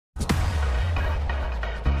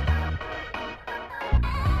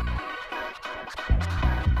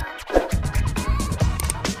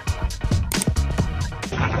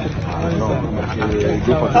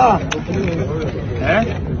Always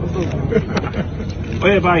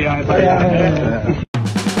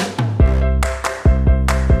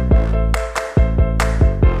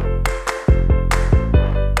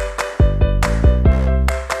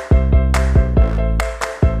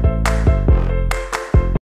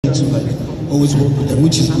work with them,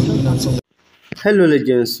 which is good. Hello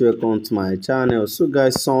legends, welcome to my channel. So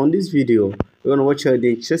guys, so on this video we're gonna watch the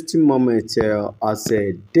interesting moment as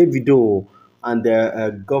Davido and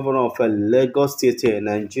the governor of Lagos State in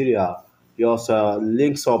Nigeria. He also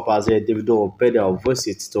links up as Davido paid a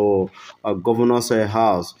visit to governor's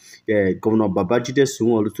house, Governor Babajide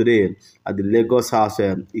Sanwolu today at the Lagos House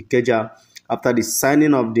Ikeja after the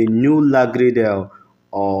signing of the new LAGRIDE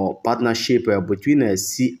partnership between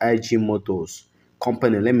CIG Motors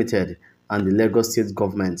Company Limited and the Lagos State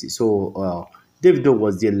government. So Davido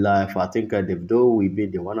was there live. I think Davido will be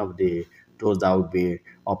one of those that will be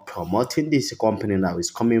promoting this company that is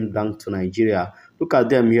coming down to Nigeria. Look at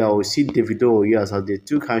them here. We see Davido, yes, as they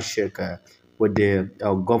took handshake with the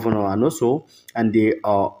governor and the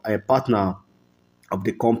a partner of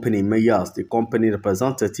the company, mayors, the company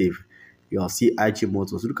representative. You see CIG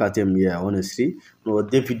Motors. Look at him here, honestly.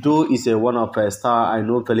 Davido is one of a star I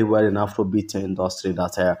know very well in Afrobeat industry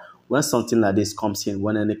that when something like this comes in,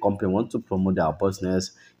 when any company wants to promote their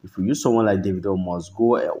business, if you use someone like Davido, must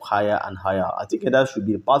go higher and higher. I think that should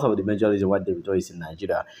be part of the major reason why Davido is in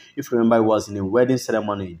Nigeria. If you remember, he was in a wedding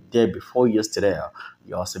ceremony day before yesterday.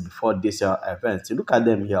 Also before this event. So look at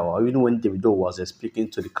them here. Even when Davido was speaking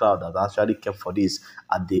to the crowd that actually came for this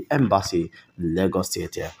at the embassy in Lagos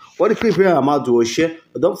State. What the clip here I'm out to share.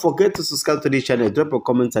 But don't forget to subscribe to this channel. Drop a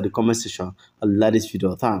comment at the comment section and like this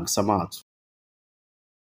video. Thanks. I'm out.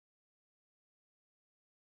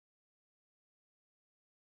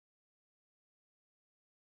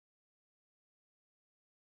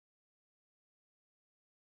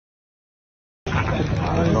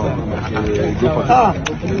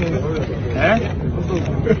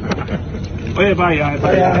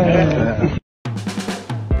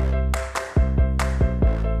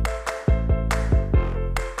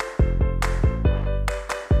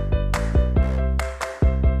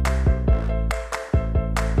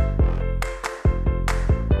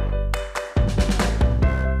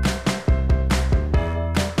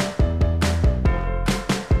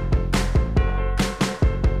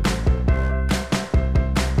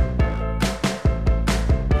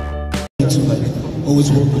 To always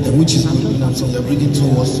work with them, which is good. So they're bringing two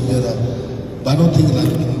worlds together. But I don't think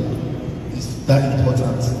it's that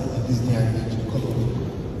important in this day and age because of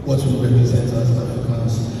what we represent as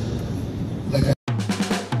Africans.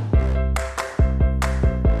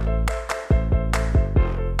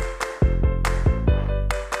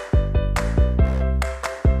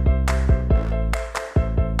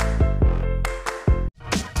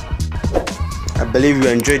 I believe you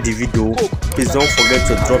enjoyed the video. Please don't forget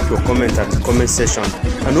to drop your comment at the comment section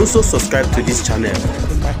and also subscribe to this channel.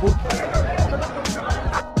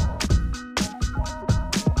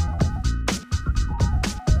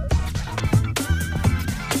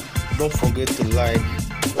 Don't forget to like,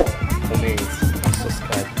 comment, and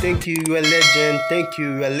subscribe. Thank you, you are a legend. Thank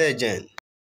you, you are a legend.